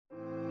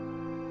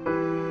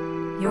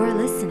You're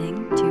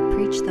listening to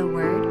Preach the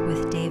Word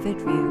with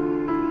David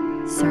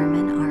Ryu,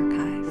 Sermon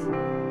Archive.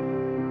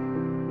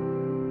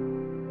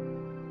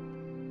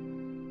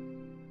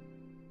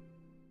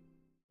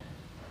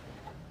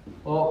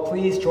 Well,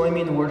 please join me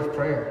in a word of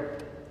prayer.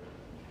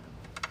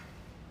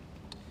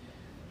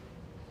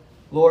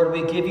 Lord,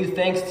 we give you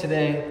thanks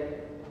today,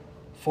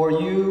 for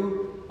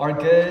you are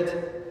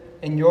good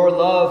and your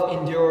love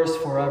endures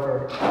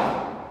forever.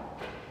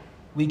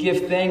 We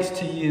give thanks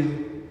to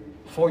you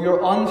for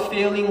your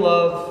unfailing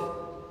love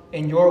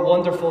and your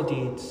wonderful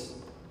deeds.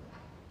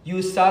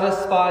 You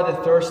satisfy the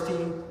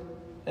thirsty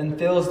and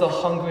fills the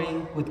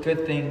hungry with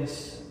good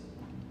things.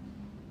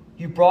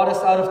 You brought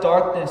us out of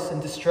darkness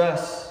and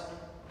distress,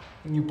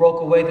 and you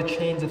broke away the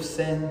chains of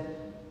sin.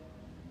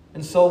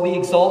 And so we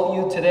exalt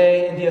you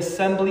today in the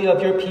assembly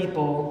of your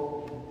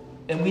people,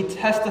 and we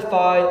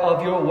testify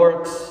of your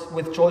works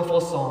with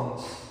joyful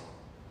songs.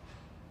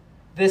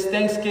 This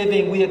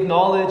Thanksgiving, we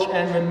acknowledge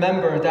and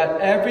remember that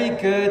every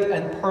good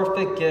and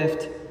perfect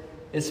gift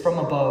is from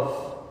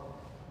above.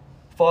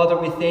 Father,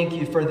 we thank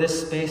you for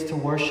this space to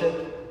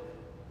worship.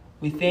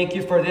 We thank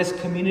you for this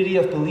community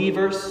of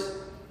believers.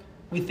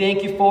 We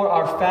thank you for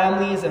our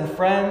families and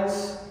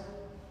friends.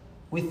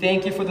 We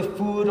thank you for the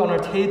food on our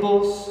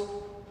tables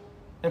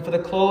and for the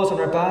clothes on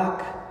our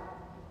back.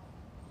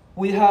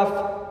 We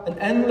have an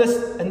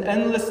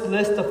endless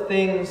list of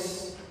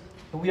things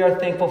that we are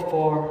thankful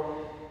for.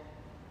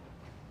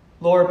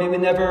 Lord, may we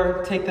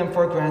never take them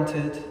for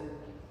granted.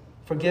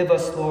 Forgive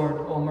us, Lord,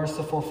 O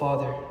merciful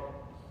Father.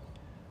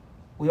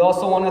 We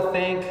also want to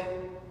thank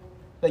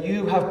that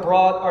you have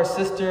brought our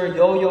sister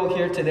Yo-Yo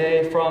here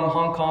today from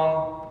Hong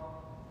Kong.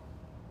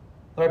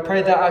 Lord, I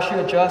pray that as she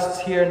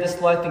adjusts here in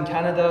this life in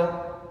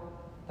Canada,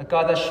 that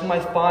God, that she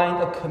might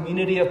find a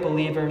community of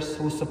believers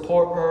who will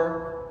support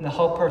her and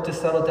help her to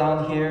settle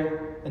down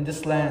here in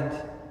this land.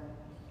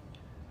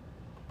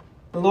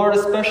 And Lord,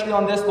 especially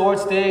on this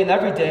Lord's Day and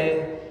every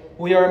day,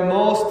 we are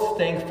most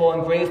thankful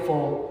and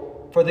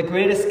grateful for the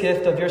greatest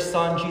gift of your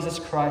Son, Jesus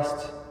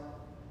Christ.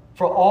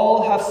 For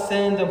all have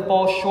sinned and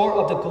fall short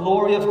of the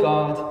glory of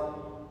God,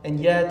 and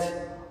yet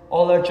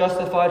all are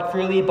justified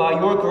freely by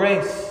your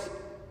grace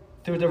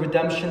through the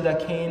redemption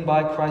that came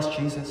by Christ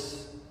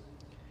Jesus.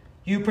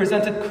 You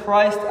presented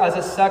Christ as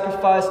a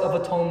sacrifice of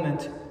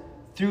atonement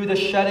through the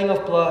shedding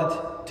of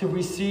blood to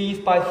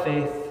receive by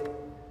faith.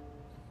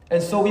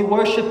 And so we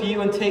worship you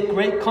and take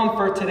great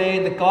comfort today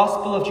in the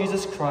gospel of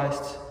Jesus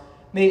Christ.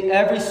 May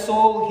every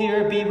soul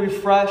here be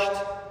refreshed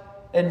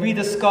and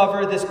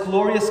rediscover this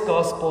glorious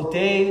gospel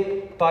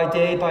day by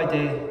day by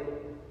day.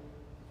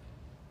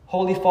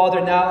 Holy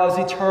Father, now as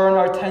we turn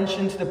our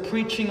attention to the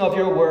preaching of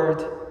your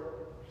word,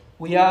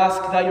 we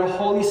ask that your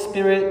Holy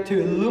Spirit to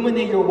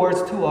illuminate your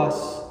words to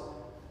us.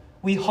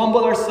 We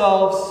humble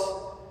ourselves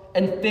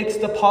and fix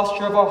the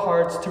posture of our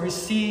hearts to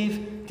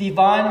receive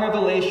divine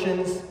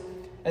revelations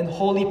and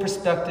holy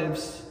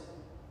perspectives.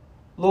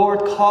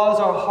 Lord, cause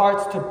our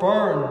hearts to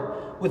burn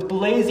with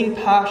blazing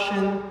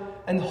passion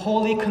and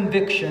holy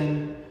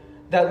conviction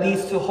that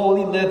leads to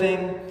holy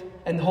living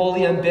and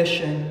holy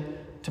ambition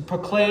to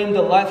proclaim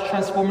the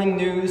life-transforming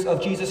news of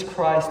Jesus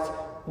Christ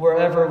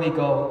wherever we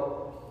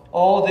go.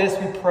 All this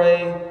we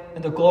pray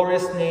in the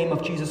glorious name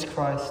of Jesus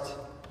Christ.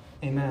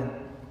 Amen.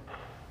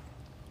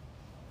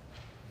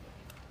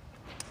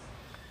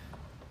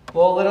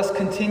 Well, let us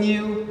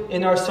continue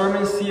in our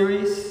sermon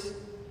series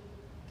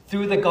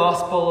through the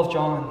Gospel of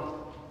John.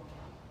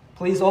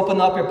 Please open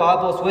up your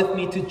Bibles with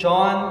me to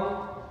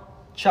John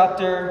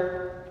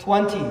chapter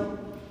 20,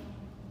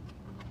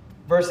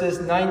 verses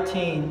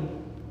 19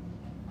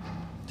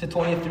 to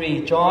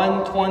 23.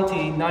 John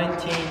 20,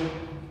 19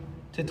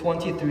 to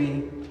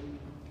 23.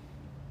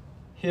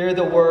 Hear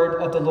the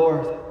word of the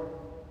Lord.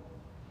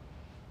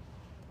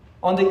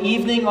 On the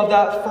evening of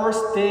that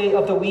first day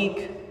of the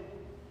week,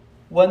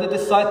 when the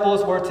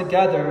disciples were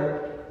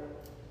together,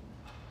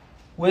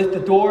 with the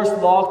doors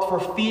locked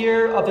for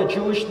fear of the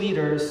Jewish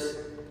leaders,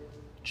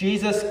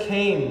 Jesus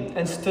came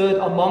and stood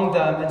among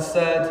them and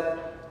said,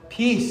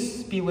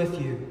 "Peace be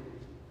with you."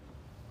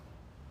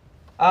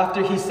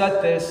 After he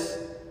said this,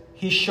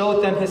 he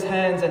showed them his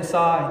hands and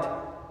side.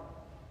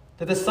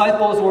 The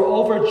disciples were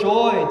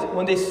overjoyed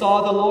when they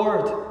saw the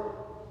Lord.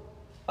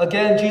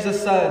 Again,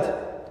 Jesus said,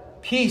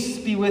 "Peace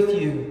be with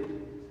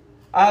you.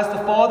 As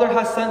the Father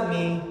has sent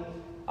me,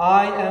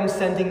 I am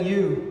sending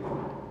you."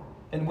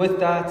 And with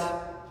that,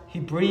 he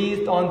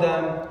breathed on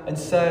them and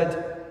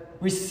said,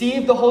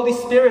 "Receive the Holy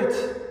Spirit.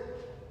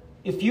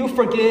 If you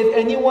forgive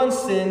anyone's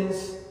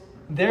sins,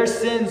 their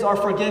sins are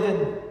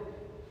forgiven.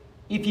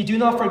 If you do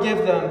not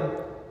forgive them,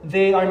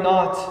 they are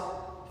not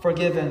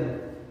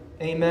forgiven."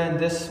 Amen.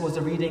 This was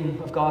the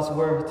reading of God's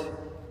word.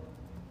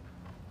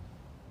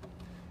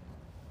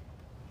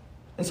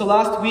 And so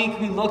last week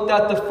we looked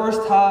at the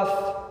first half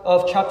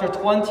of chapter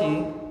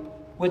 20,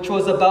 which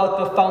was about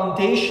the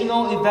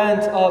foundational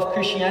event of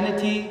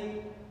Christianity,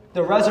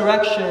 the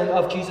resurrection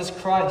of Jesus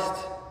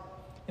Christ.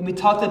 And we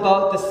talked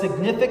about the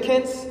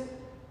significance,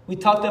 we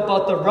talked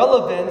about the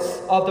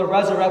relevance of the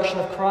resurrection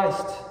of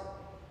Christ.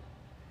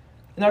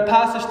 In our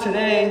passage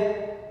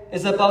today,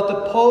 is about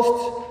the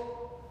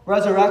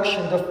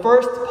post-resurrection, the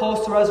first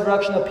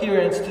post-resurrection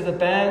appearance to the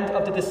band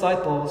of the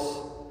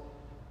disciples.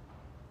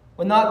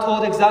 We're not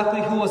told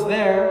exactly who was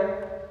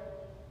there,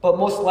 but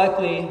most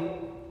likely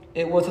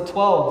it was the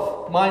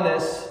 12,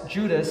 minus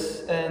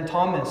Judas and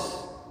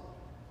Thomas.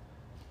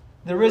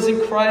 The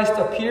risen Christ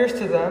appears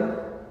to them,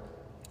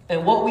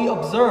 and what we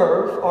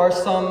observe are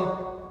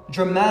some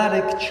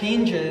dramatic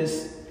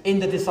changes in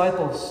the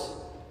disciples.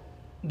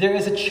 There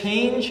is a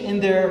change in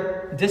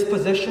their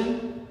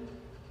disposition.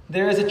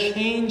 There is a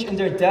change in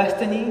their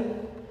destiny.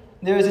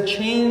 There is a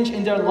change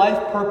in their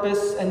life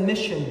purpose and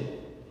mission.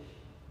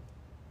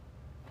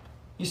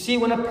 You see,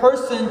 when a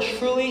person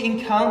truly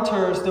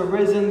encounters the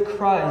risen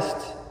Christ,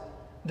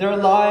 their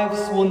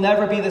lives will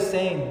never be the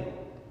same.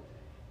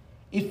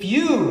 If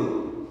you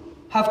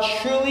have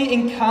truly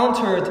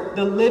encountered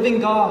the living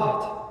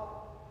God,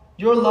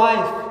 your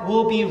life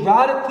will be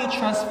radically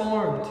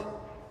transformed.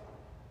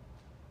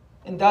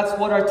 And that's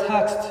what our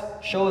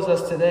text shows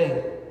us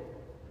today.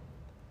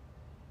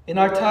 In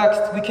our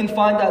text, we can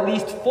find at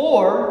least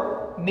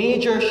 4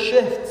 major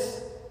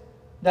shifts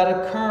that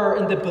occur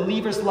in the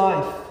believer's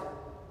life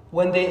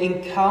when they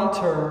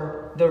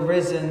encounter the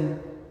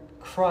risen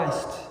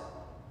Christ.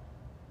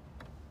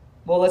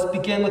 Well, let's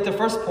begin with the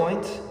first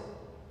point.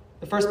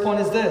 The first point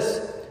is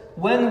this: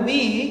 when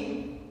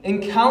we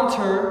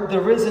encounter the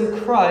risen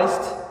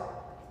Christ,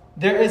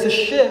 there is a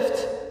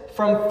shift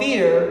from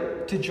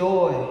fear to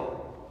joy.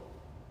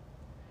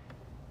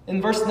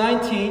 In verse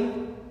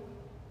 19,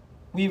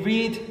 we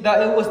read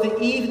that it was the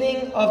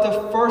evening of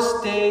the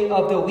first day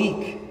of the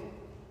week.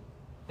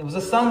 It was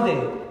a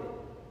Sunday.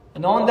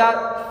 And on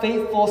that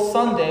fateful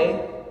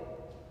Sunday,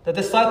 the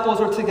disciples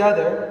were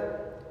together.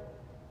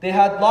 They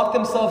had locked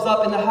themselves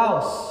up in the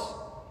house.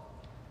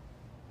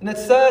 And it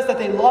says that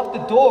they locked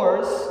the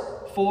doors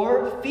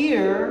for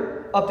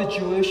fear of the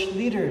Jewish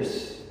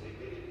leaders.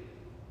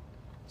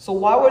 So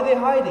why were they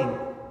hiding?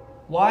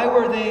 Why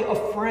were they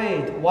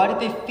afraid? Why did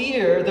they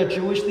fear the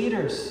Jewish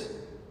leaders?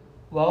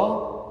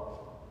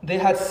 Well, they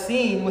had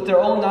seen with their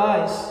own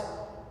eyes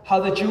how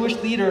the Jewish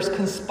leaders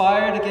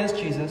conspired against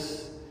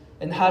Jesus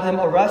and had him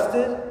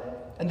arrested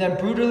and then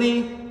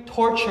brutally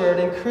tortured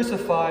and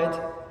crucified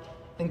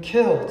and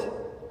killed.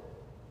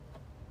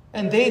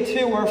 And they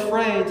too were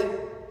afraid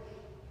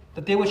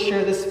that they would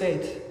share this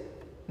fate.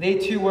 They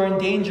too were in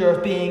danger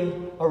of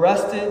being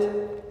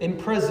arrested,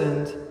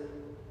 imprisoned,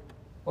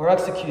 or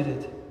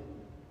executed.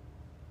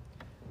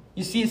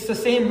 You see, it's the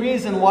same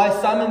reason why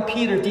Simon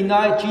Peter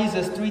denied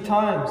Jesus 3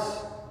 times.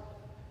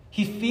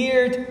 He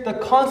feared the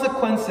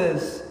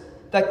consequences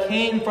that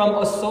came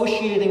from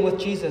associating with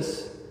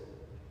Jesus.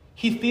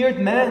 He feared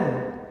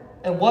men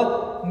and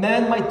what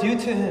men might do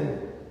to him.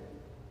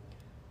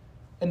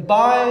 And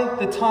by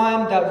the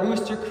time that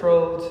rooster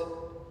crowed,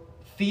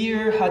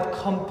 fear had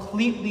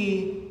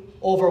completely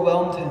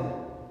overwhelmed him.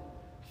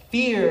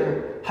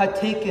 Fear had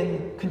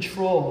taken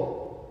control.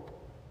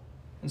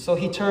 And so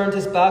he turned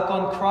his back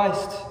on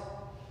Christ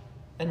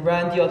and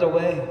ran the other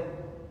way.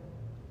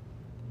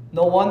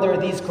 No wonder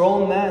these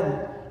grown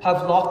men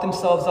have locked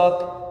themselves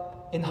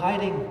up in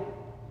hiding.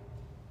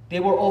 They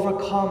were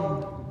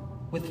overcome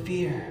with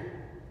fear.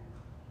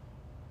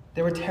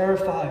 They were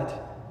terrified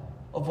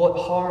of what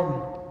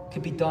harm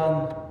could be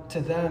done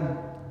to them.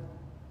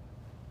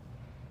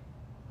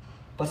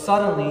 But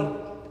suddenly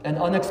and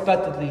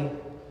unexpectedly,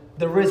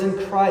 the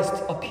risen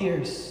Christ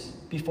appears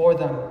before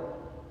them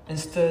and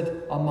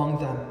stood among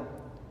them.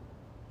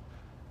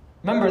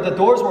 Remember, the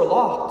doors were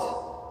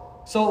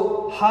locked.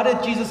 So how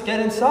did Jesus get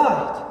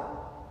inside?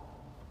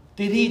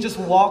 Did he just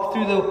walk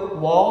through the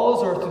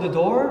walls or through the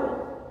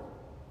door?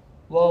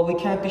 Well, we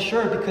can't be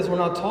sure because we're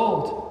not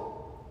told.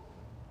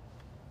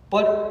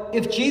 But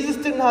if Jesus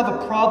didn't have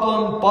a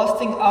problem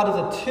busting out of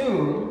the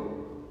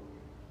tomb,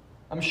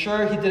 I'm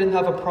sure he didn't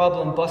have a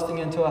problem busting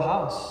into a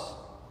house.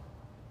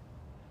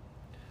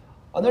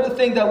 Another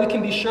thing that we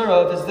can be sure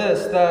of is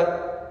this,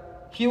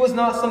 that he was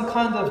not some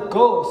kind of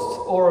ghost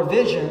or a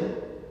vision.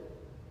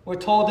 We're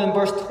told in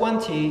verse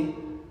 20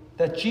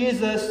 that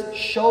Jesus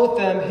showed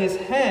them his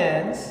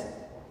hands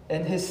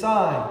and his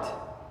side.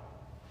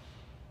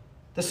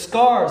 The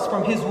scars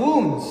from his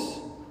wounds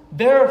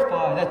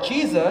verify that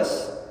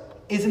Jesus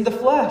is in the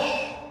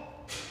flesh,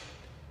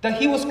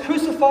 that he was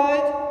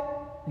crucified,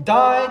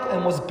 died,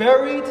 and was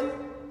buried,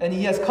 and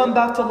he has come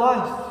back to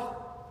life.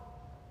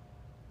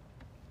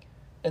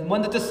 And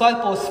when the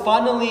disciples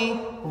finally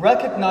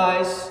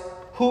recognize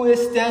who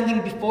is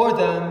standing before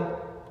them,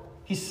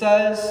 he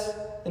says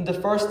in the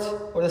first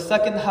or the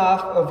second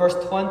half of verse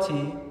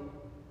 20,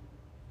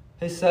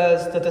 it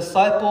says the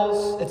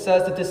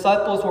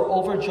disciples were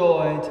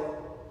overjoyed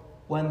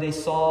when they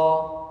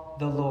saw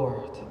the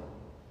Lord.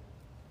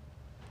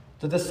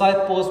 The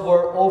disciples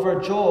were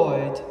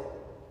overjoyed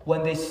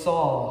when they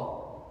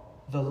saw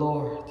the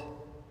Lord.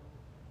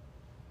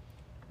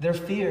 Their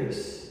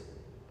fears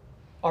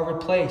are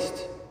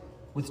replaced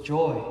with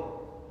joy.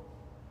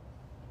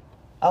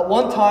 At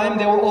one time,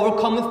 they were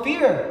overcome with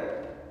fear.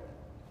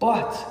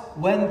 But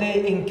when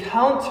they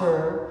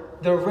encounter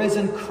the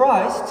risen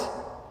Christ,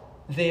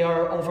 they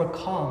are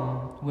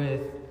overcome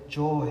with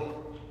joy.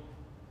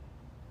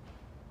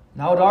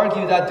 And I would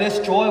argue that this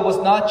joy was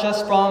not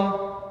just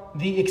from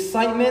the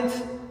excitement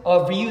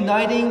of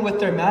reuniting with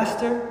their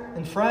master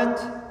and friend,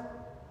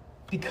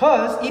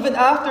 because even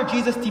after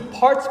Jesus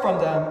departs from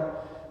them,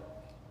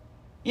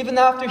 even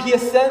after he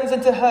ascends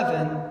into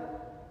heaven,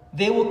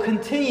 they will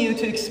continue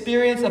to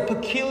experience a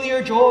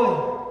peculiar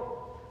joy,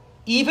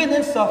 even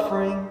in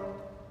suffering,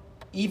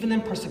 even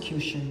in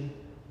persecution,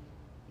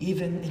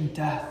 even in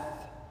death.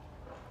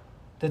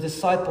 The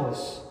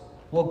disciples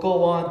will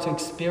go on to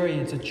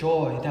experience a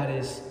joy that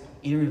is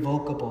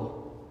irrevocable.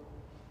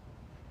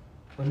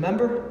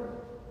 Remember,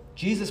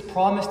 Jesus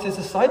promised his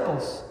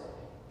disciples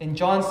in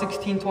John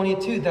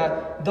 16:22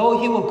 that though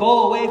he will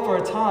go away for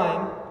a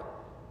time,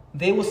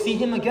 they will see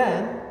him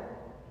again,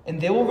 and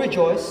they will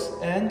rejoice,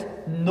 and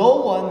no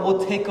one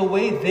will take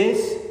away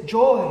this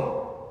joy.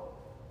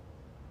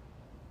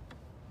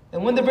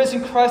 And when the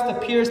risen Christ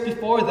appears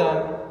before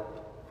them,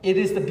 it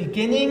is the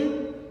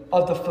beginning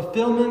of the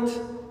fulfillment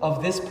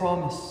of this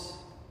promise.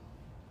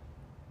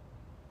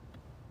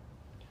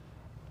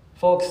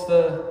 Folks,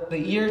 the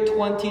year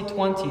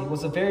 2020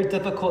 was a very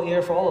difficult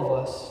year for all of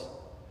us.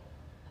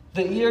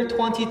 The year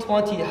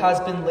 2020 has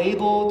been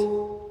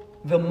labeled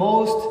the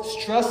most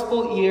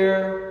stressful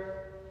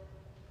year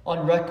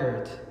on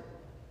record.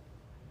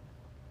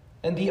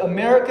 And the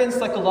American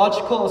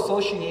Psychological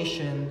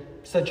Association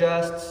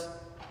suggests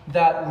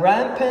that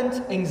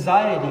rampant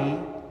anxiety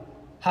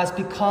has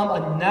become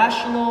a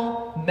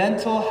national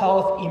mental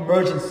health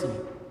emergency.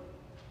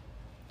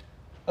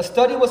 A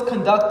study was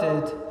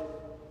conducted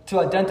to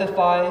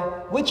identify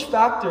which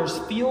factors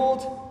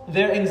fueled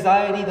their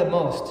anxiety the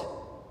most,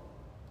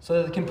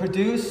 so that it can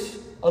produce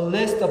a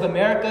list of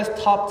America's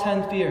top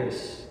 10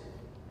 fears.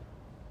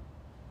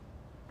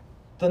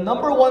 The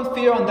number one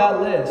fear on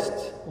that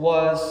list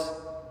was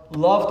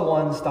loved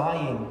ones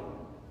dying.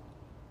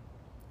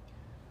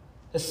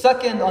 The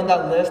second on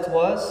that list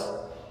was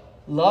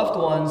loved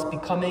ones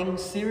becoming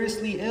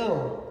seriously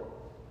ill.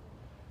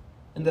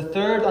 And the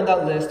third on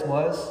that list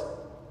was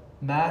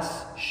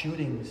mass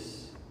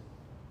shootings.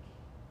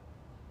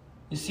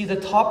 You see, the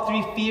top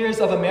 3 fears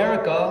of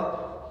America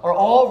are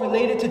all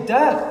related to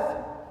death.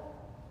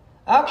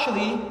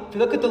 Actually, if you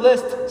look at the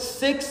list,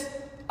 6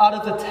 out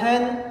of the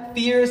 10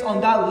 fears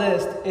on that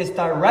list is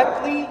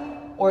directly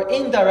or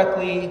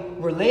indirectly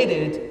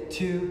related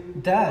to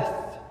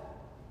death.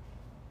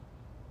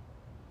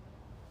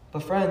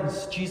 But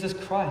friends, Jesus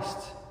Christ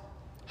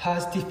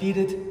has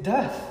defeated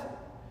death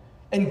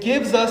and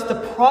gives us the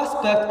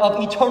prospect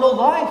of eternal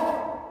life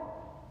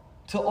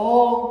to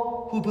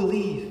all who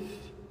believe.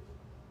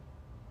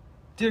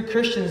 Dear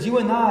Christians, you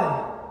and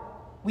I,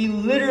 we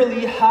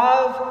literally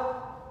have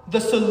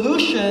the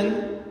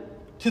solution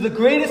to the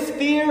greatest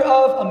fear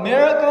of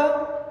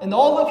America and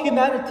all of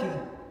humanity.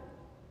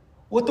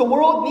 What the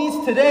world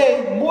needs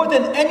today, more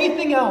than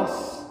anything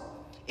else,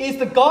 is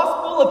the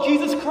gospel of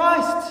Jesus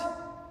Christ.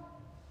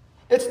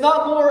 It's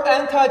not more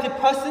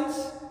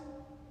antidepressants.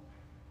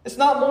 It's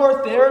not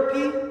more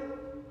therapy.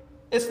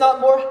 It's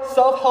not more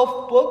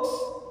self-help books.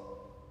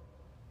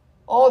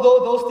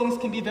 Although those things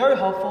can be very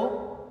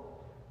helpful,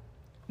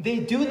 they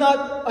do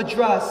not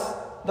address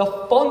the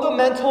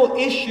fundamental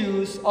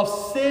issues of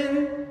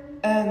sin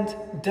and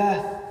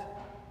death.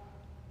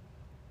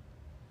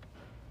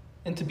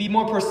 And to be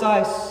more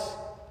precise,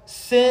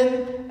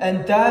 sin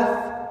and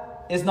death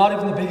is not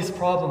even the biggest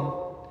problem.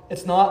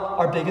 It's not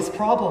our biggest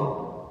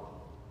problem.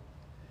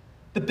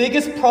 The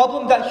biggest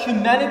problem that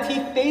humanity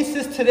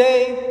faces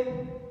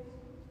today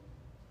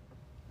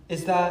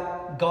is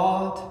that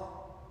God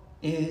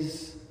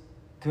is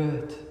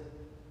good.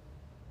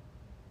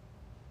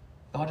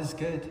 God is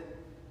good.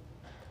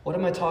 What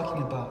am I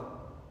talking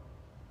about?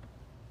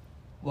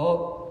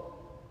 Well,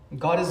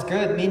 God is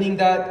good, meaning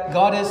that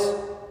God is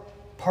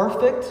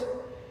perfect,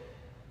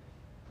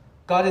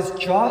 God is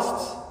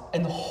just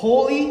and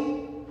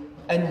holy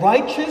and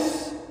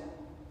righteous.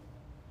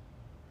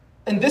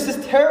 And this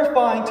is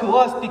terrifying to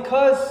us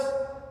because,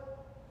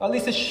 or at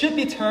least it should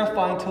be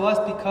terrifying to us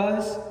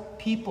because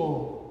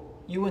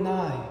people, you and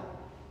I,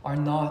 are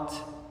not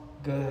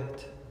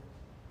good.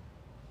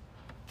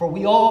 For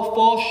we all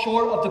fall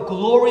short of the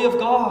glory of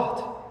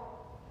God.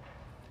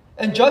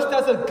 And just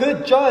as a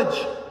good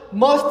judge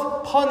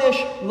must punish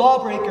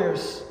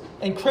lawbreakers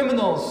and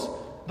criminals,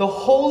 the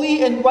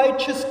holy and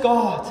righteous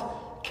God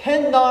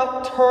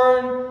cannot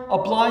turn a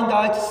blind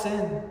eye to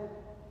sin.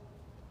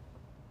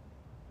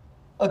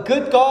 A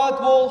good God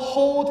will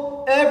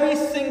hold every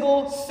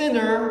single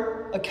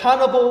sinner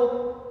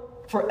accountable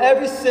for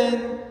every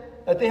sin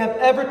that they have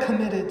ever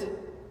committed.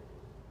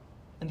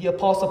 And the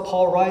Apostle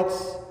Paul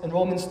writes in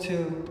Romans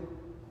 2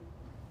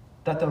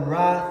 that the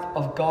wrath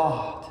of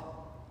God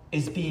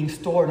is being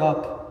stored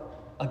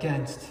up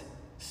against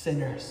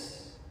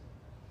sinners.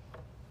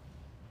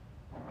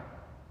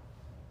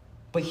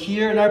 But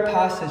here in our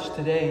passage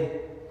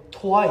today,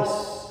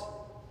 twice,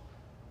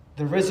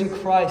 the risen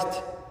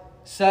Christ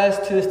says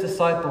to his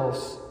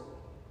disciples,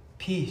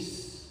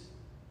 "Peace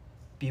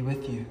be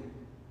with you.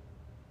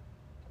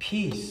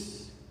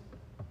 Peace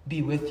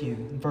be with you.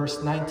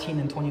 Verse 19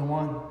 and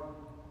 21.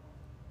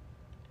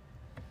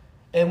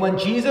 And when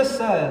Jesus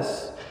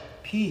says,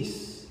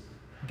 peace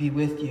be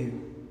with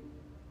you,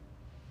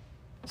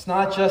 it's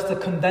not just a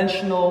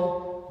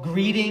conventional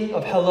greeting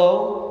of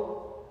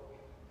hello,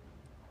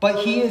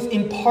 but he is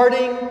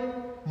imparting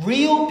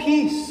real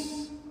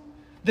peace,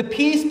 the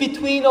peace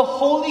between a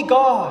holy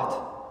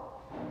God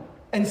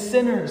and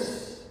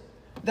sinners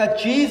that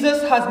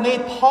Jesus has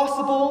made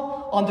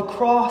possible on the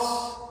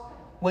cross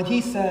when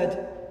he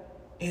said,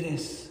 it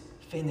is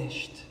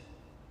finished.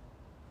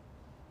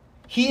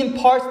 He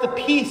imparts the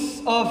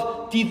peace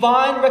of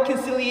divine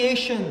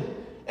reconciliation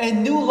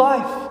and new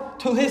life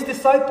to his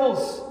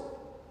disciples.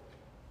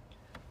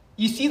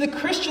 You see, the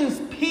Christian's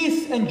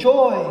peace and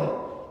joy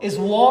is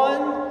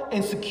won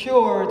and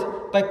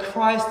secured by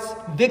Christ's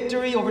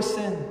victory over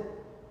sin,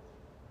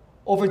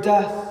 over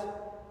death,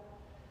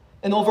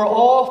 and over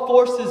all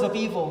forces of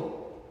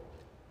evil.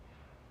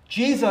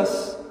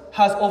 Jesus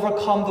has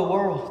overcome the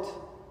world.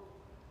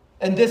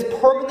 And this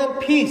permanent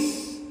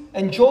peace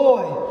and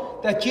joy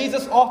that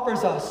Jesus offers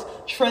us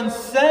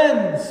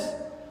transcends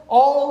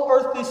all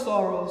earthly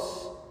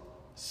sorrows,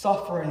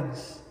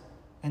 sufferings,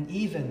 and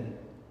even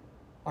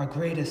our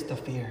greatest of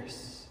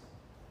fears.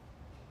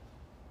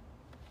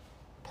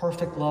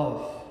 Perfect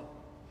love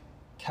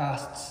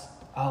casts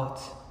out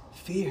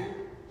fear.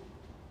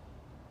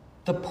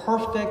 The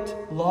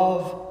perfect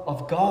love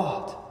of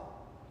God,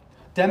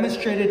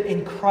 demonstrated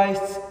in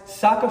Christ's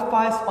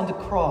sacrifice on the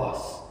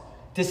cross,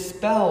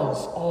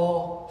 dispels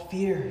all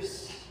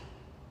fears.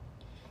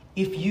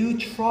 If you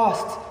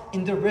trust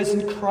in the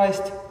risen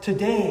Christ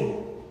today,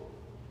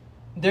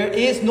 there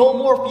is no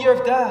more fear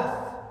of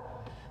death.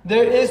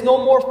 There is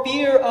no more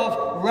fear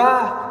of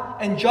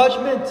wrath and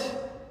judgment.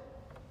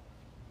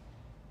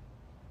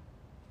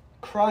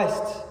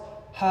 Christ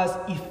has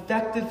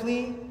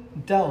effectively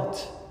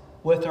dealt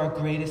with our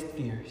greatest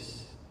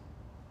fears.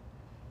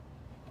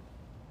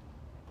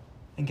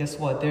 And guess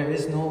what? There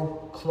is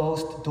no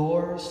closed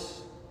doors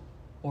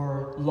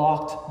or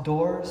locked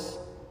doors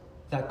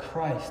that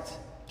Christ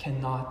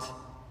cannot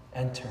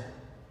enter.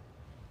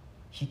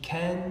 He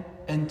can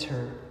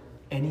enter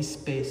any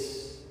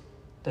space,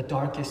 the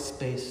darkest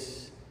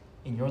space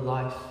in your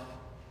life,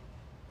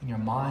 in your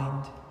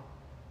mind,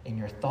 in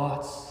your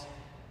thoughts,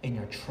 in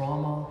your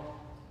trauma.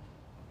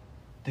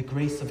 The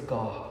grace of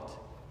God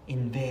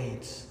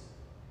invades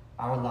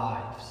our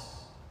lives.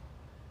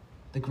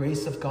 The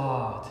grace of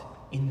God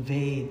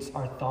invades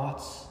our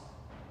thoughts,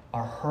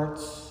 our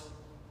hurts,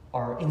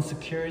 our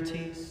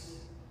insecurities,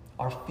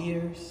 our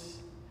fears.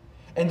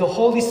 And the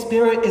Holy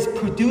Spirit is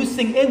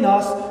producing in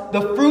us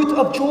the fruit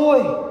of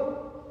joy.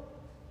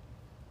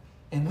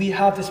 And we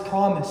have this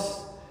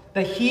promise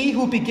that he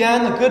who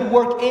began a good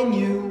work in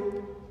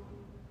you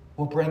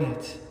will bring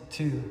it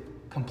to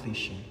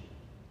completion.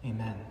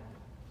 Amen.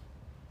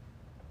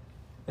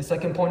 The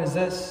second point is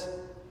this.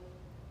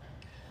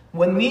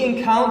 When we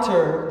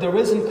encounter the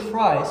risen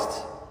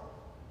Christ,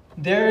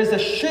 there is a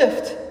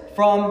shift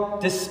from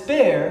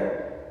despair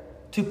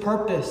to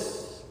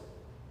purpose.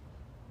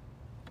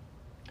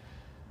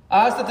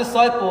 As the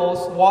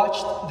disciples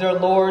watched their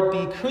Lord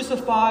be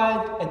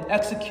crucified and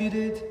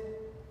executed,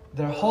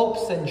 their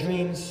hopes and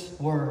dreams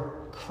were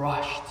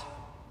crushed.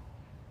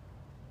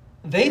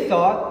 They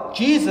thought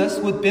Jesus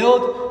would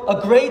build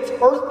a great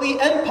earthly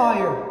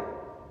empire,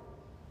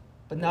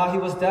 but now he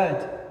was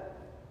dead,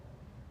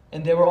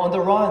 and they were on the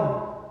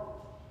run.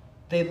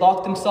 They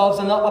locked themselves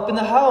up in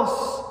the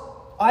house,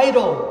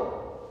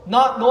 idle,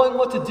 not knowing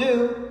what to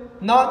do,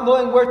 not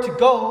knowing where to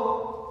go.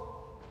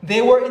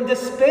 They were in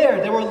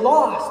despair. They were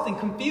lost and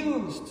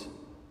confused.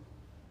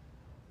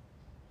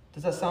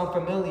 Does that sound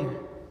familiar?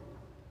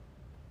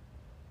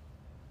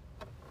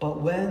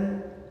 But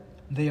when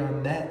they are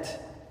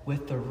met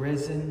with the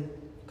risen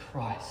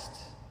Christ,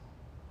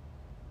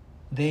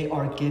 they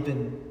are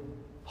given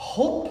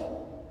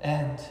hope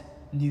and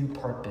new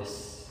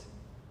purpose.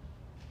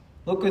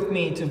 Look with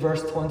me to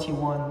verse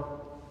 21.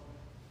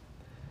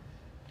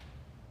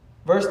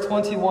 Verse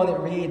 21, it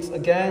reads,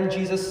 again,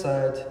 Jesus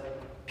said,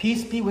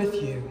 peace be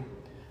with you.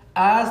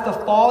 As the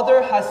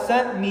Father has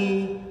sent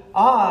me,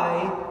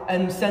 I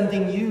am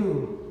sending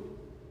you.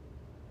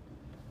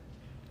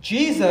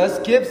 Jesus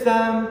gives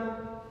them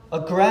a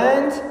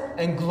grand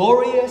and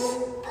glorious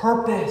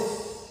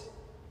purpose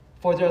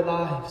for their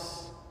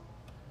lives.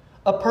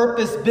 A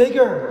purpose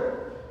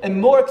bigger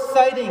and more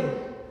exciting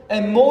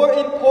and more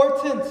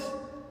important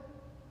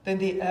than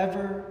they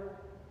ever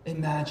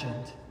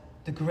imagined.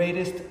 The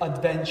greatest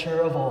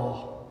adventure of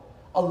all.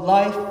 A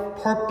life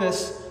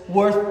purpose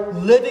worth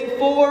living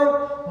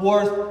for,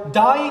 worth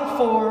dying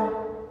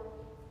for.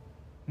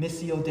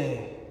 Missio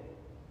Dei,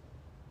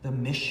 the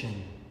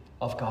mission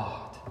of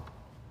God.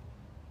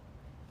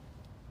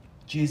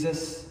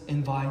 Jesus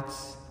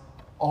invites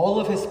all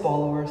of his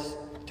followers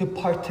to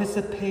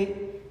participate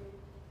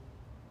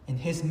in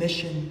his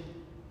mission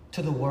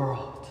to the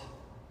world.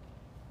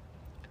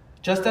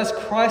 Just as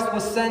Christ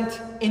was sent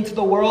into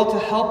the world to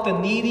help the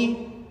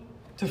needy,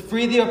 to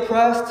free the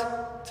oppressed,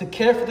 to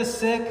care for the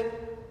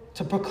sick,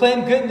 to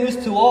proclaim good news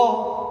to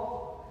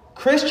all,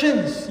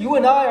 Christians, you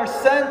and I are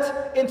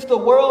sent into the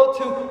world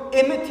to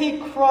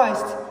imitate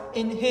Christ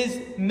in his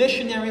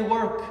missionary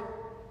work.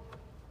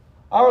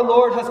 Our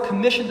Lord has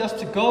commissioned us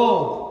to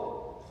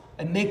go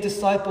and make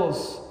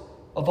disciples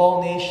of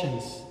all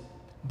nations,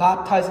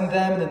 baptizing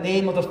them in the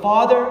name of the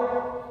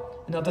Father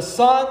and of the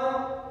Son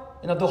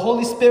and of the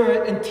Holy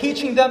Spirit, and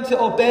teaching them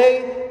to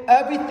obey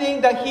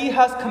everything that he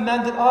has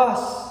commanded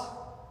us.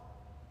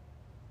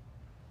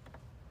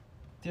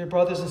 Dear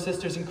brothers and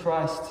sisters in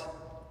Christ,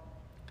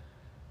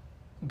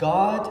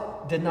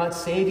 God did not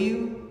save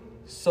you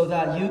so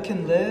that you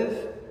can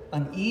live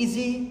an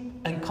easy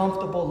and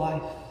comfortable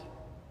life.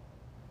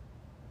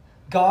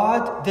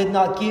 God did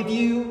not give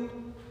you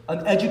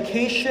an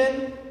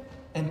education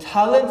and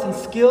talents and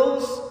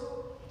skills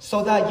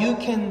so that you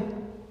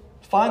can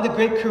find a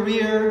great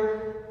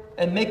career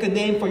and make a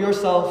name for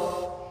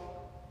yourself.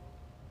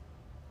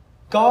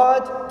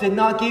 God did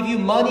not give you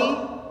money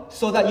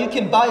so that you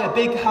can buy a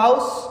big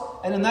house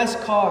and a nice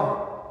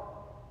car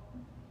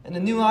and a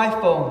new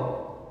iPhone.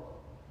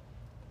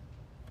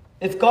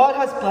 If God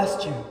has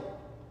blessed you,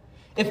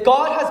 if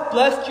God has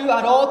blessed you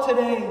at all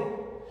today,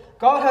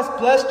 God has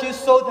blessed you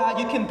so that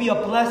you can be a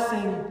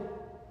blessing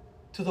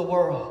to the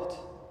world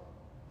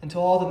and to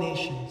all the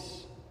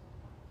nations.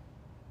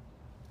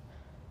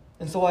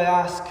 And so I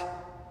ask,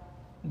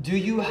 do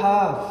you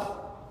have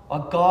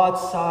a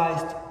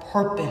God-sized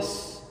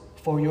purpose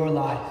for your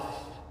life?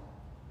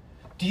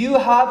 Do you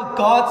have a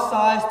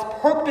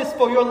God-sized purpose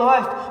for your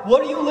life?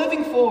 What are you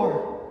living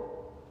for?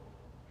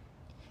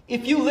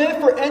 If you live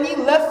for any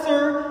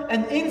lesser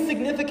and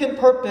insignificant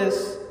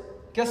purpose,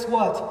 guess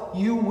what?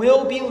 You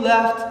will be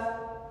left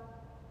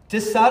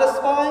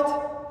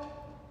dissatisfied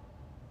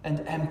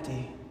and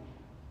empty.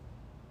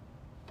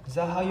 Is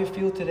that how you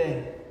feel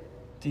today?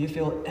 Do you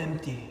feel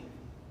empty,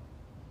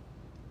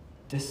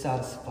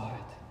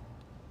 dissatisfied,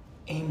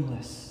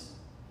 aimless?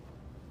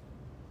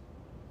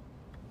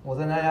 Well,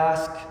 then I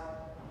ask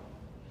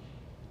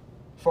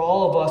for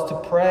all of us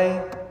to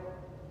pray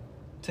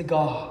to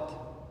God.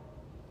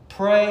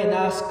 Pray and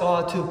ask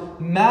God to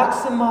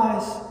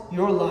maximize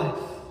your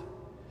life,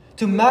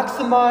 to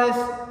maximize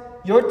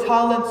your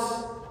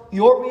talents,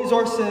 your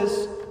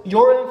resources,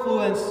 your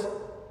influence,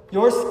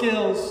 your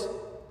skills,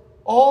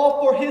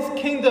 all for his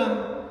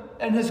kingdom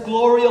and his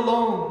glory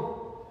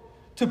alone,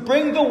 to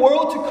bring the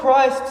world to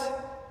Christ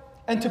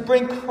and to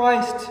bring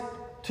Christ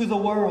to the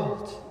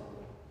world.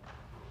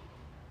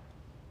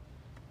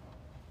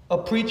 A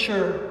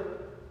preacher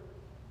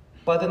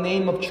by the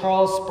name of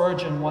Charles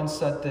Spurgeon once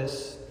said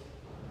this.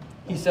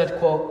 He said,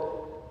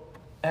 quote,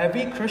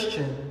 "Every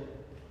Christian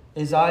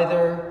is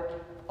either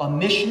a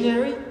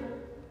missionary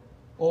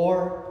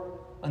or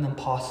an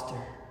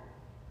imposter."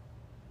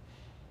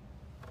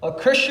 A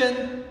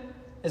Christian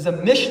is a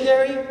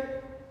missionary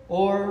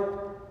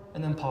or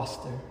an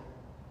imposter.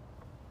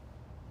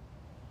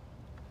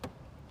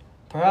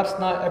 Perhaps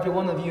not every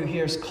one of you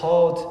here is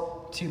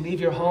called to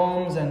leave your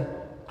homes and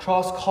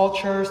cross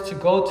cultures, to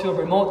go to a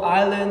remote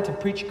island to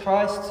preach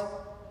Christ.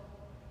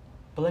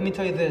 But let me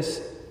tell you this,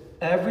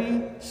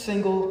 every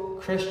single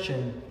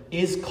Christian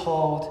is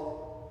called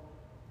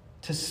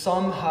to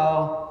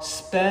somehow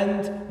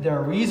spend their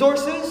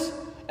resources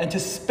and to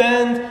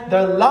spend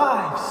their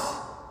lives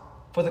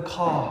for the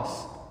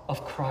cause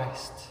of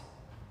Christ.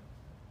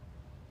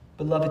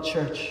 Beloved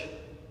church,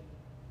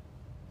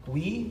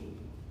 we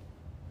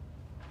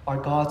are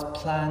God's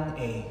plan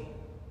A.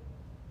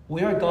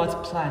 We are God's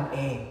plan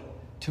A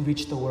to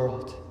reach the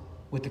world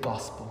with the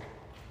gospel.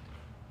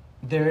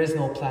 There is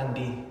no plan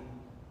B.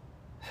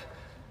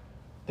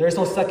 There is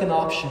no second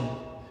option.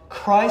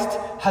 Christ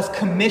has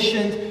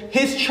commissioned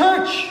his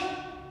church.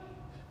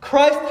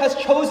 Christ has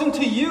chosen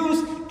to use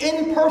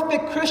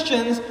imperfect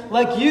Christians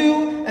like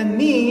you and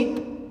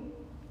me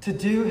to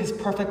do his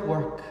perfect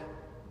work.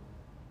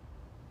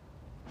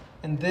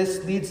 And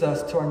this leads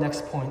us to our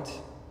next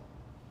point.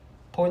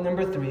 Point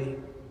number 3.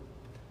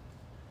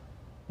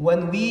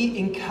 When we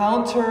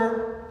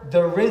encounter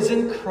the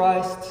risen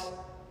Christ,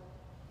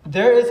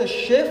 there is a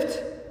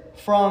shift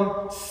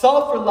from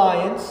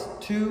self-reliance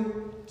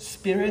to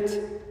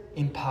spirit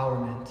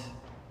empowerment.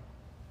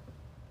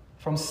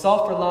 From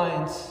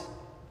self-reliance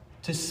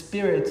to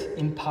spirit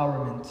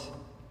empowerment.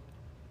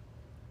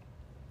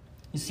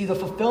 You see, the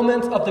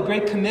fulfillment of the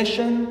Great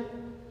Commission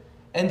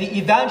and the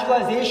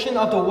evangelization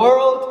of the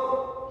world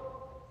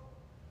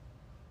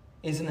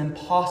is an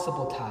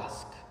impossible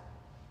task.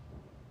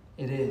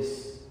 It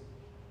is.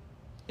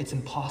 It's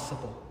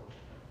impossible.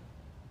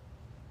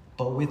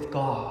 But with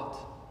God,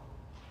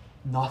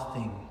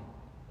 nothing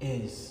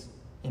is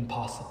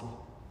impossible.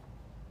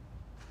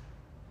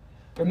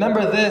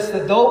 Remember this,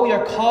 that though we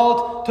are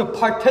called to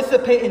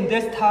participate in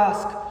this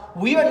task,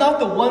 we are not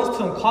the ones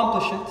to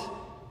accomplish it.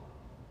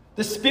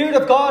 The Spirit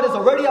of God is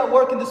already at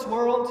work in this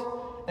world,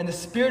 and the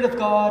Spirit of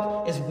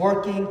God is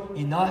working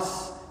in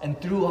us and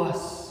through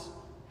us,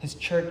 his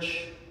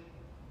church.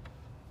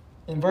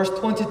 In verse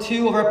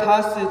 22 of our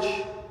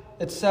passage,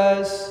 it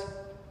says,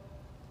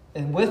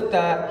 "And with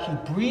that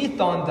he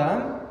breathed on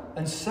them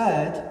and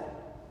said,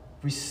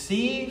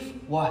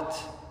 'Receive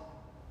what?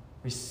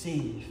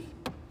 receive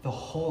the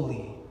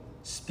Holy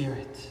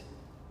Spirit.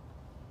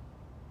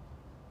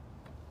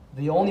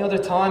 The only other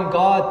time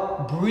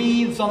God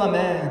breathes on a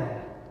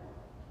man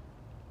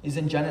is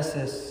in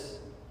Genesis,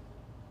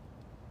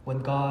 when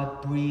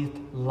God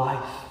breathed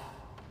life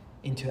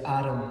into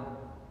Adam.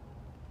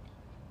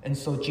 And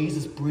so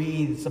Jesus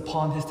breathes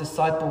upon his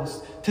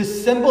disciples to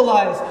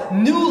symbolize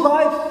new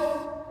life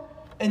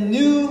and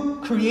new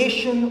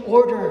creation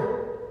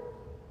order.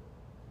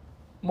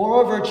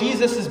 Moreover,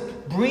 Jesus'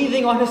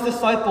 breathing on his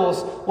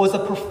disciples was a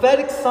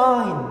prophetic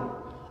sign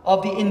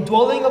of the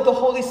indwelling of the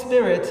Holy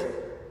Spirit,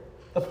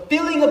 the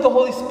filling of the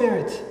Holy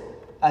Spirit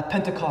at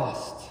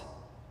Pentecost.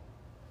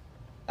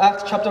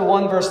 Acts chapter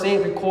 1 verse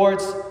 8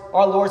 records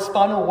our Lord's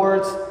final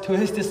words to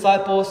his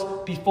disciples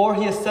before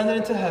he ascended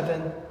into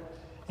heaven.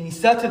 And he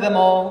said to them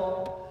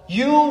all,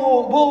 "You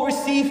will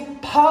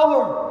receive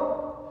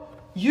power.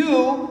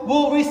 You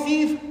will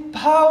receive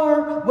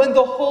power when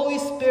the Holy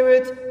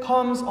Spirit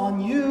comes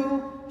on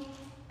you.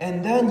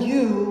 And then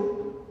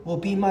you will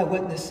be my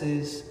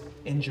witnesses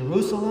in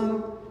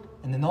Jerusalem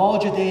and in all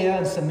Judea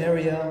and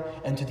Samaria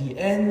and to the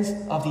ends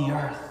of the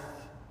earth."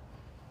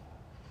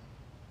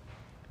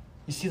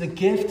 You see, the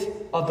gift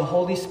of the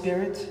Holy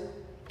Spirit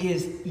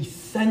is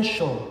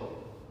essential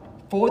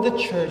for the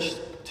church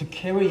to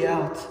carry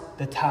out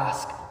the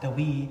task that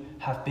we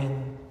have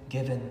been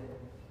given.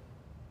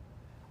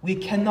 We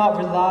cannot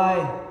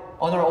rely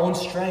on our own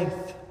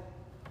strength.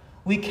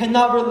 We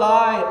cannot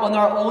rely on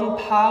our own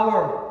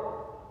power.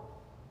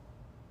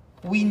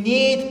 We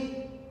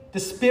need the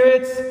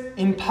Spirit's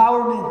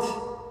empowerment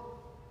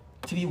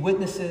to be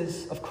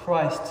witnesses of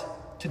Christ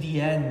to the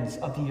ends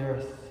of the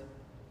earth.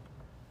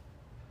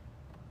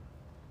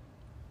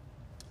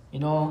 You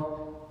know,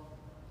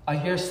 I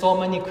hear so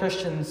many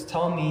Christians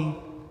tell me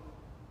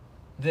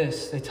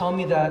this. They tell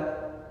me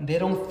that they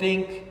don't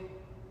think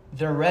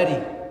they're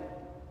ready.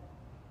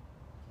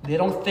 They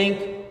don't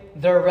think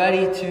they're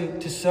ready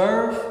to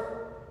serve.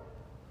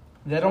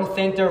 They don't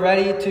think they're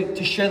ready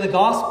to share the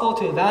gospel,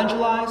 to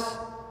evangelize.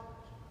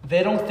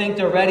 They don't think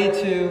they're ready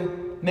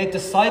to make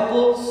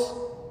disciples.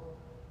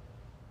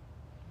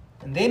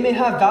 And they may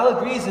have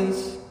valid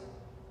reasons,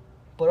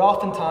 but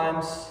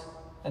oftentimes,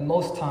 and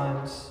most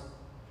times,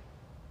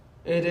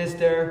 it is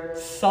their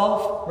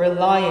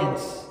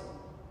self-reliance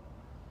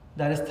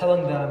that is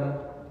telling them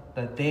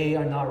that they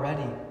are not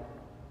ready.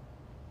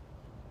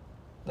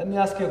 Let me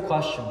ask you a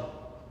question.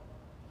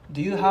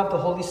 Do you have the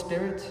Holy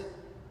Spirit?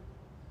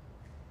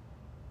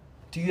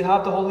 Do you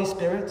have the Holy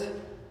Spirit?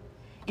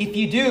 If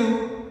you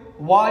do,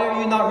 why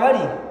are you not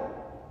ready?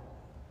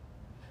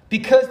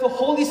 Because the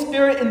Holy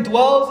Spirit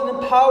indwells and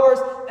empowers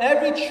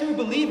every true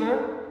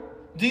believer.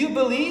 Do you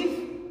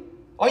believe?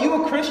 Are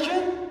you a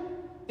Christian?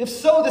 If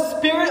so, the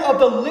Spirit of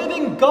the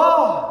living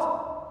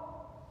God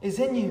is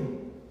in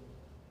you.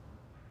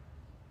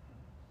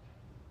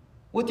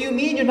 What do you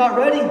mean you're not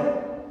ready?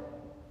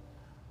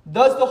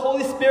 Does the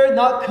Holy Spirit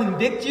not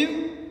convict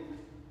you?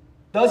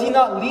 Does he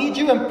not lead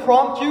you and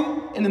prompt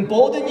you and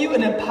embolden you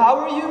and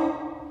empower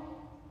you?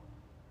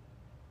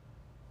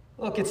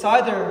 Look, it's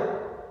either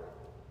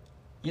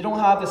you don't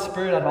have the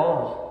Spirit at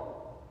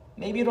all.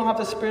 Maybe you don't have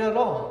the Spirit at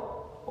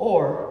all.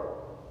 Or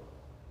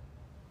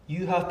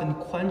you have been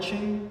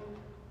quenching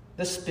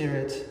the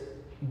Spirit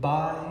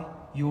by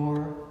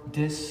your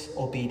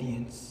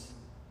disobedience.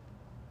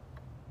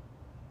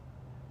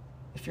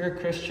 If you're a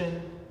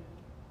Christian,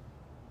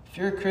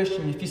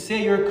 if you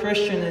say you're a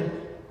Christian and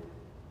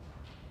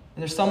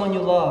there's someone you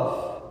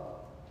love,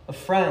 a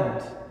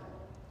friend,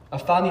 a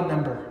family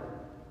member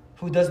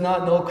who does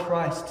not know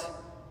Christ,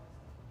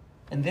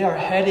 and they are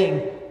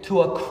heading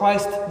to a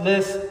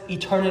Christless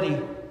eternity,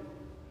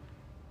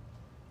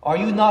 are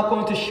you not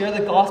going to share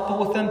the gospel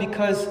with them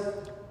because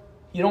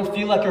you don't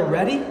feel like you're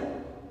ready?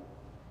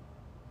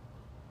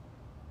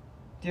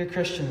 Dear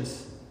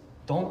Christians,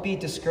 don't be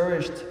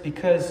discouraged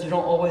because you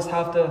don't always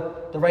have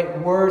the right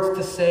words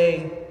to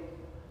say.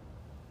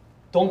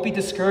 Don't be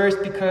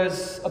discouraged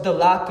because of the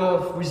lack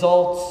of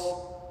results.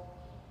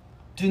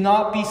 Do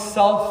not be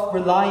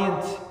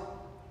self-reliant.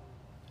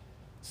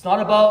 It's not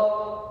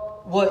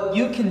about what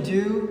you can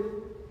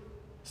do.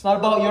 It's not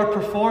about your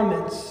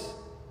performance.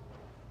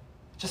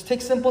 Just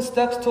take simple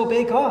steps to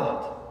obey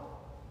God.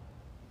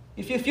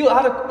 If you feel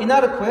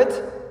inadequate,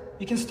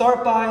 you can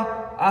start by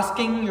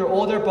asking your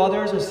older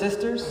brothers or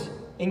sisters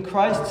in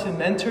Christ to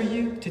mentor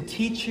you, to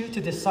teach you,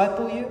 to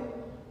disciple you.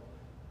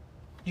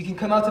 You can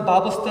come out to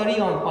Bible study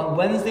on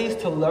Wednesdays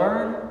to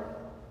learn.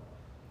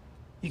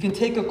 You can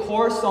take a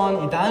course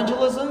on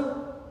evangelism.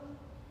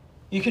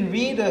 You can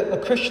read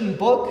a Christian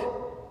book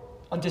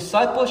on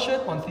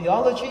discipleship, on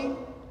theology.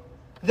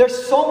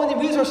 There's so many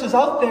resources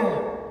out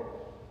there.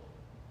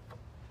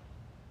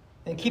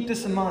 And keep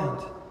this in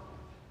mind.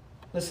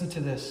 Listen to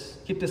this.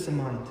 Keep this in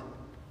mind.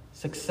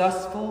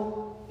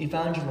 Successful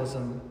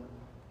evangelism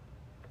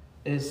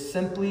is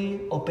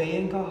simply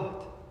obeying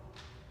God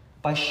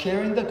by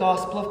sharing the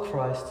gospel of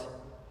Christ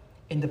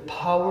in the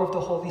power of the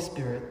Holy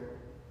Spirit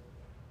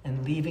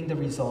and leaving the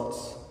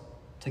results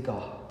to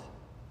God.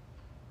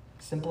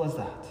 Simple as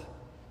that.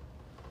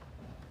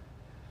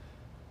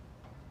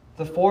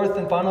 The fourth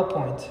and final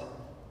point.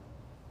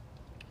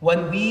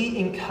 When we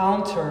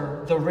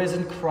encounter the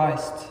risen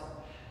Christ,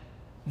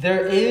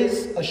 there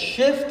is a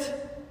shift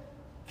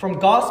from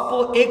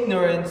gospel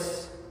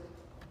ignorance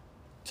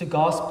to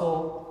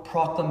gospel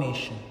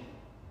proclamation.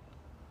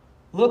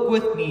 Look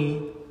with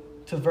me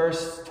to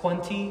verse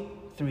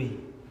 23.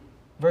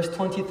 Verse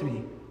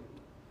 23.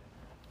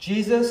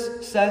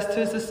 Jesus says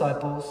to his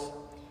disciples,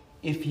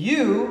 "If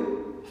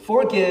you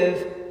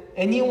forgive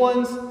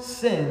anyone's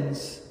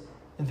sins,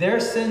 their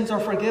sins are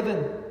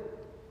forgiven.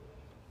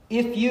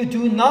 If you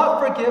do not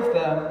forgive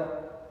them,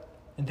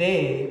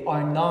 they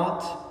are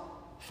not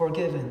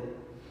forgiven."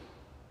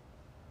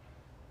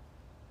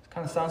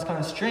 It sounds kind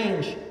of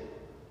strange,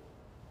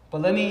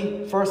 but let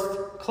me first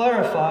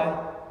clarify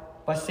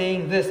by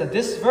saying this, that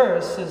this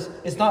verse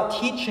is not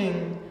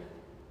teaching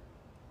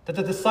that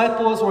the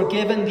disciples were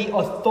given the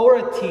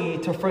authority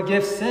to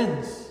forgive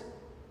sins.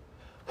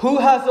 Who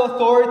has the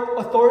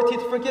authority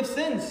to forgive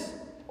sins?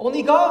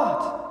 Only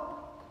God.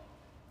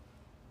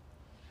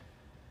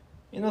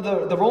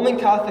 The Roman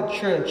Catholic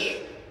Church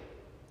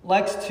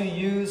likes to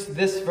use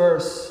this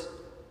verse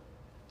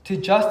to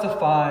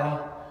justify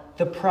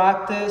the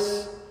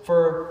practice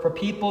for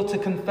people to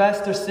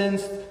confess their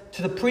sins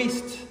to the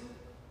priest.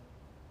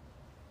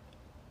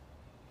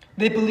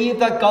 They believe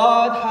that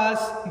God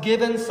has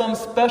given some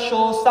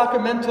special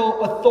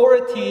sacramental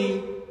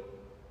authority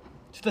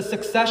to the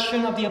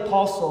succession of the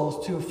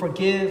apostles to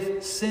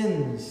forgive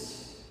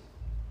sins.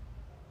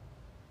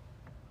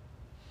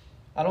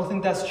 I don't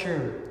think that's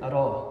true at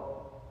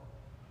all.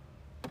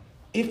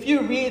 If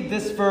you read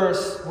this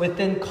verse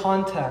within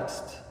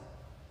context,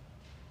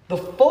 the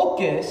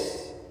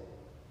focus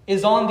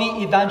is on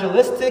the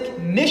evangelistic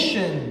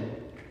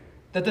mission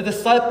that the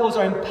disciples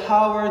are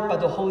empowered by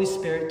the Holy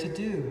Spirit to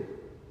do.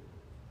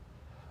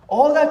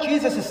 All that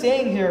Jesus is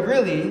saying here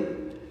really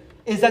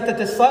is that the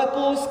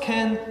disciples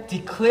can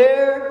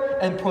declare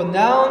and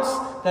pronounce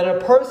that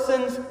a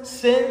person's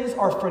sins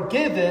are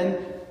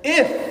forgiven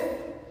if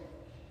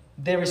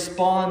they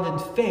respond in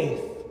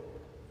faith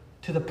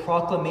to the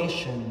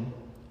proclamation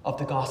of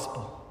the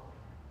gospel.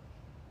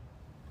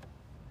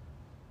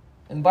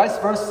 And vice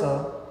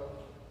versa,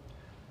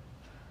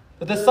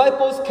 the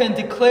disciples can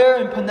declare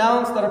and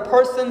pronounce that a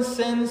person's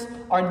sins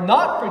are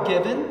not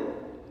forgiven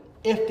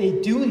if they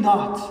do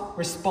not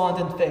respond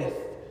in faith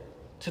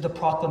to the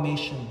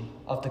proclamation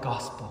of the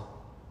gospel.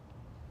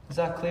 Is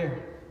that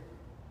clear?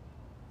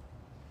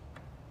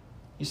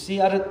 You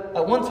see,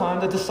 at one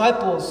time, the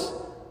disciples,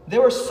 they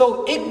were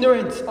so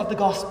ignorant of the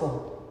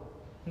gospel.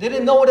 They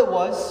didn't know what it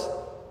was.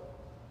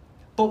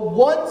 But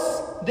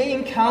once they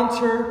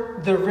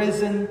encounter the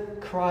risen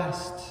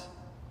Christ,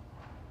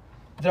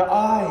 their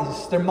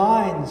eyes, their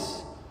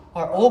minds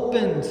are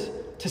opened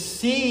to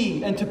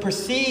see and to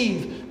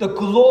perceive the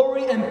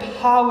glory and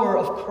power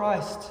of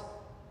Christ.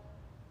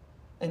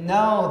 And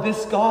now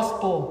this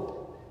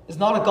gospel is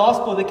not a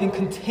gospel they can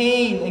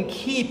contain and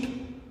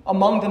keep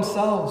among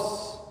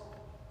themselves.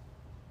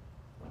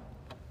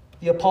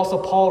 The Apostle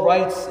Paul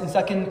writes in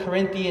 2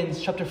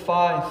 Corinthians chapter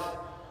 5,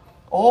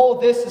 "All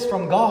this is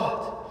from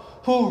God,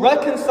 who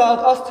reconciled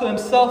us to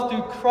himself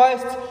through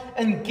Christ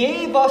and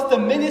gave us the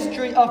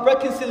ministry of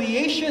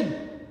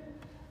reconciliation."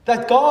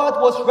 That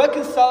God was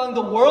reconciling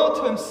the world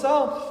to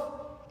himself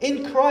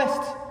in Christ,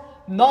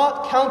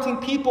 not counting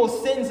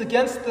people's sins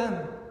against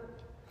them.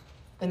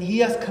 And he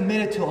has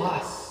committed to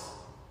us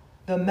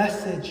the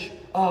message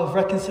of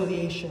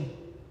reconciliation.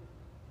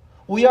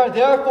 We are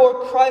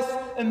therefore Christ's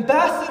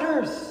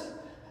ambassadors,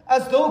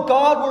 as though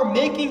God were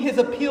making his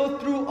appeal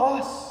through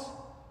us.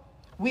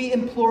 We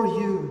implore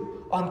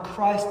you on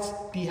Christ's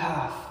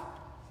behalf,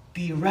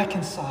 be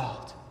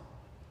reconciled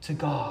to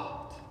God.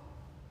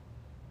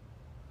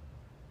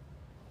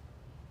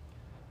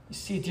 You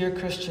see, dear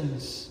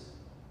Christians,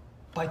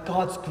 by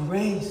God's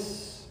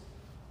grace,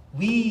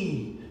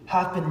 we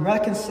have been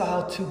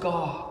reconciled to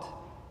God.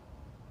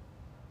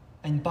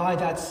 And by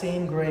that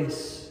same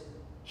grace,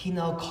 he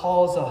now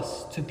calls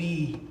us to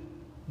be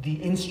the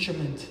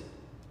instrument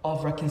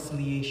of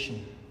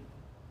reconciliation.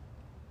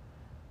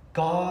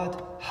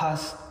 God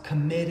has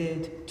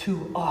committed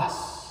to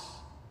us,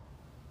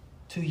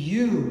 to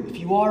you, if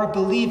you are a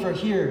believer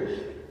here,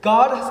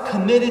 God has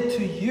committed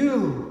to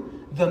you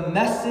the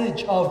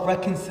message of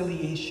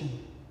reconciliation.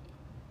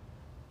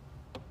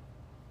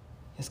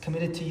 He has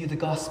committed to you the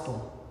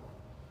gospel.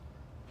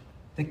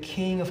 The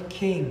King of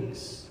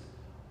Kings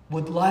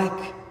would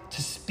like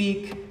to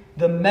speak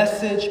the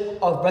message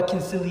of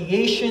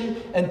reconciliation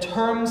and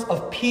terms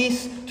of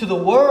peace to the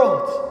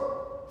world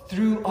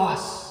through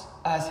us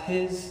as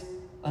his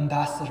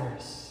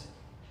ambassadors.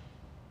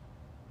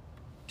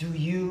 Do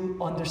you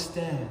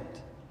understand?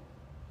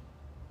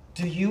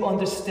 Do you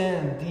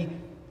understand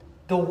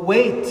the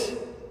weight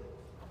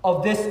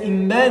of this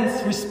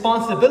immense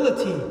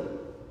responsibility?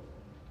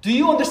 Do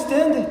you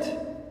understand it?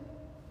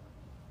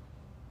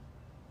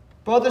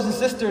 Brothers and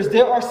sisters,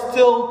 there are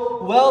still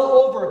well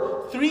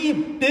over 3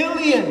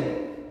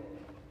 billion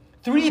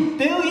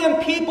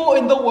people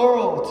in the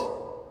world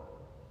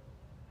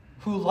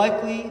who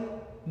likely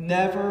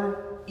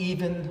never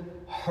even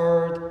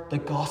heard the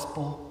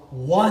gospel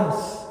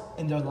once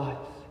in their life.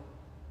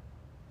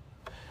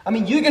 I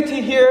mean, you get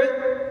to hear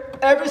it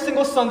every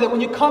single Sunday.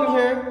 When you come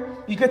here,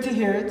 you get to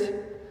hear it.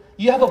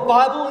 You have a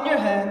Bible in your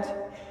hand.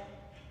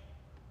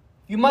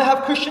 You might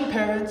have Christian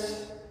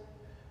parents.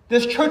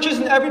 There's churches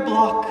in every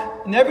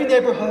block, in every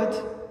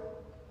neighborhood.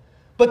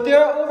 But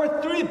there are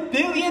over 3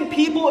 billion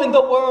people in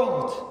the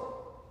world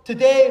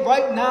today,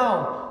 right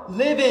now,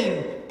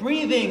 living,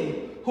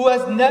 breathing, who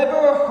has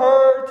never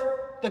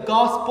heard the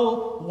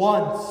gospel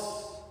once.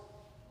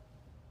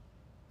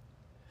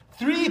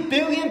 3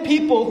 billion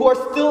people who are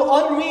still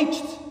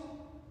unreached.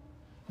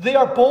 They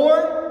are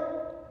born,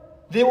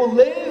 they will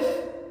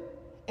live,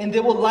 and they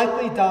will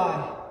likely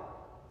die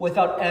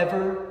without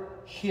ever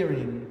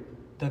hearing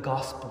the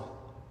gospel.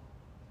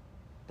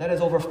 That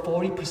is over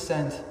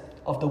 40%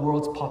 of the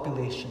world's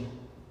population.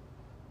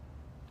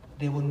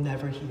 They will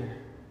never hear.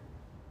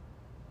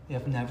 They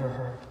have never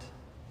heard.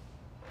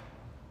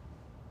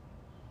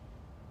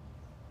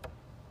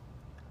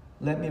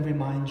 Let me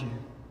remind you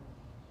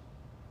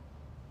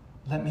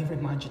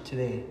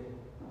today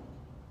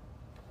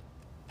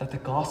that the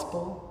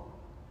gospel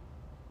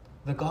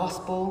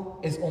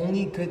is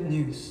only good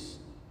news.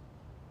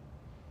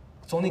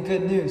 It's only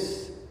good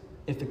news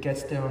if it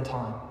gets there on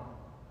time.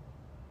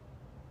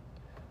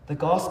 The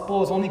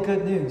gospel is only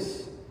good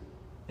news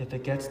if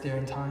it gets there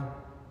in time.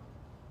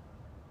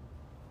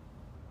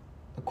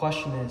 The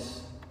question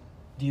is,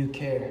 do you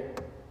care?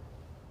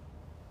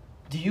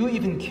 Do you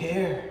even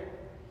care?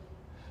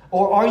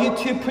 Or are you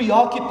too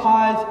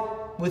preoccupied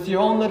with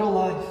your own little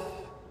life?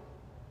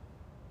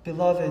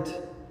 Beloved,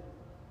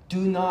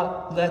 do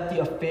not let the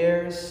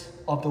affairs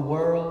of the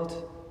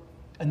world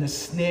and the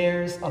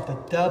snares of the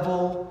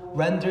devil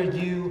render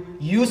you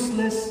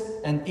useless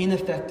and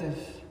ineffective.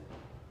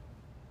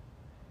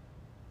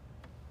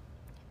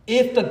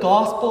 If the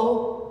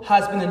gospel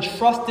has been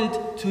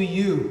entrusted to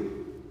you,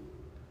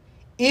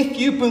 if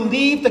you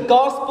believe the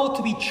gospel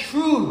to be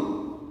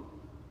true,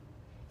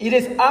 it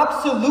is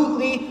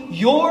absolutely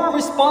your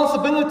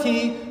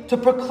responsibility to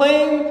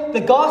proclaim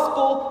the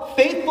gospel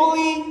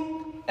faithfully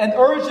and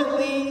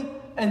urgently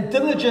and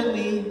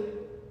diligently.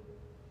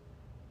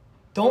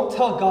 Don't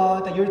tell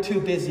God that you're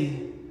too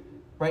busy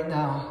right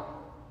now.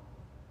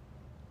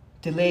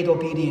 Delayed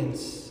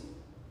obedience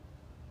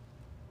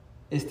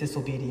is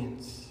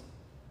disobedience.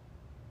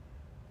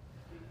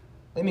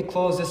 Let me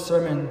close this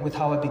sermon with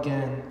how it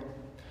began.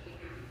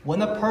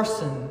 When a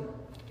person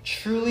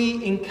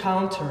truly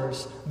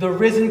encounters the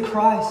risen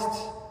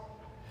Christ,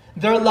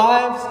 their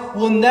lives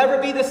will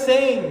never be the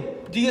same.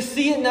 Do you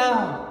see it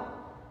now?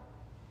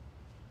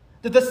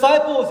 The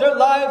disciples, their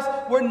lives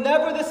were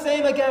never the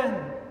same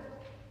again.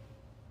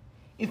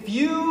 If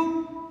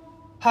you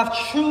have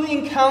truly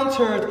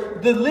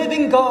encountered the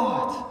living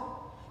God,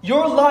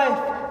 your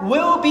life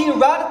will be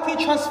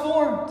radically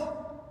transformed.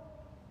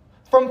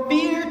 From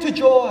fear to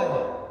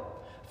joy,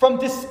 from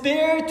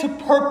despair to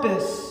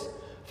purpose,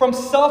 from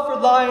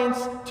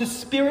self-reliance to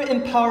spirit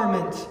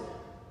empowerment,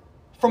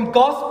 from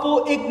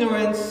gospel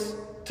ignorance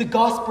to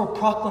gospel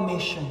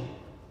proclamation.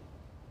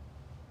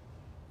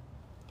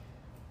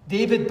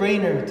 David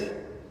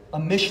Brainerd, a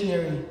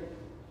missionary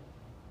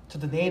to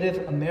the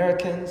Native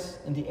Americans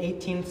in the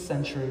 18th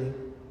century,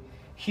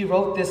 he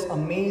wrote this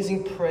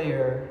amazing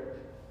prayer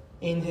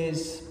in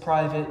his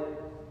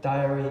private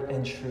diary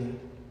entry.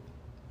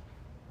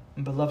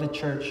 And beloved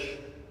church,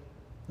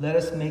 let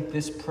us make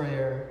this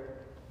prayer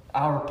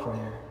our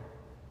prayer.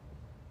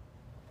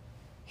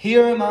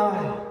 Here am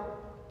I.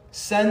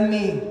 Send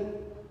me.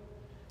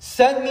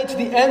 Send me to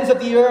the ends of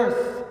the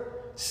earth.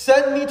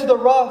 Send me to the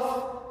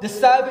rough, the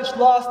savage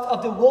lost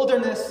of the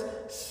wilderness.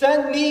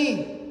 Send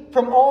me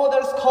from all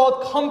that is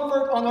called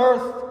comfort on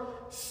earth.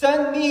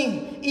 Send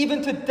me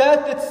even to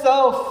death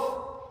itself,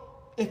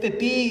 if it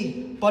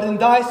be but in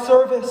thy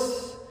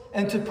service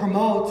and to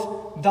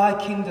promote thy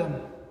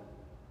kingdom.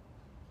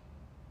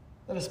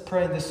 Let us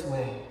pray this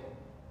way.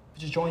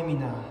 Would you join me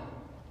now?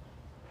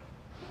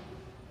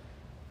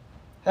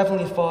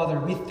 Heavenly Father,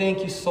 we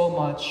thank you so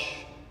much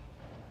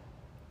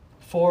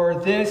for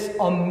this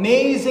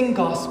amazing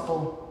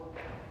gospel.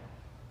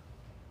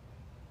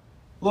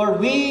 Lord,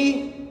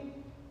 we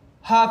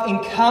have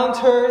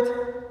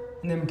encountered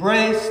and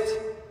embraced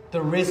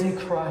the risen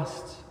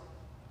Christ.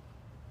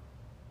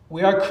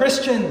 We are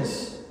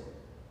Christians.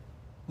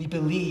 We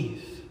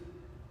believe.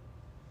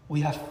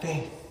 We have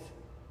faith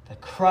that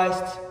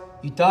Christ,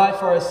 you died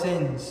for our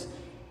sins,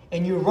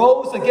 and you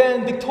rose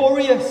again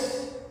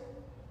victorious.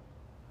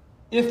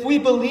 If we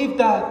believe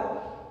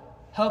that,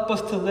 help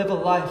us to live a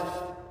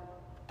life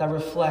that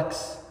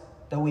reflects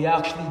that we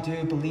actually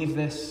do believe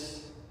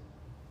this.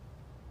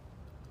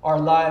 Our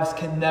lives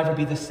can never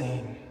be the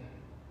same.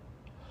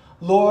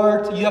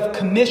 Lord, you have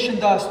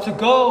commissioned us to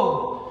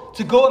go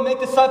and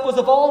make disciples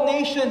of all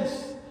nations.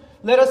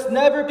 Let us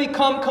never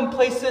become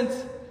complacent.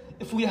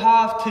 If we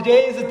have,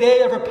 today is a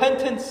day of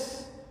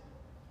repentance.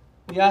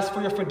 We ask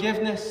for your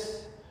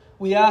forgiveness.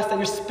 We ask that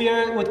your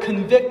Spirit would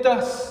convict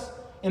us,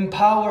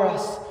 empower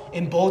us,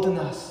 embolden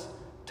us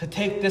to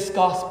take this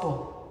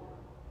gospel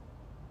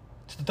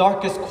to the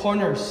darkest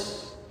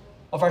corners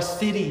of our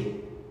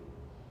city,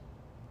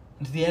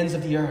 and to the ends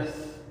of the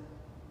earth.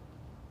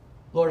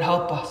 Lord,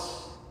 help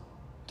us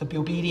to be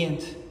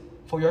obedient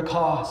for your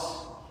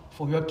cause,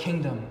 for your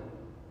kingdom,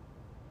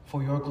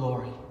 for your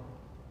glory.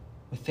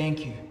 We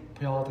thank you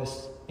for all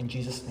this in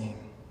Jesus' name.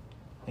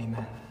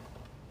 Amen.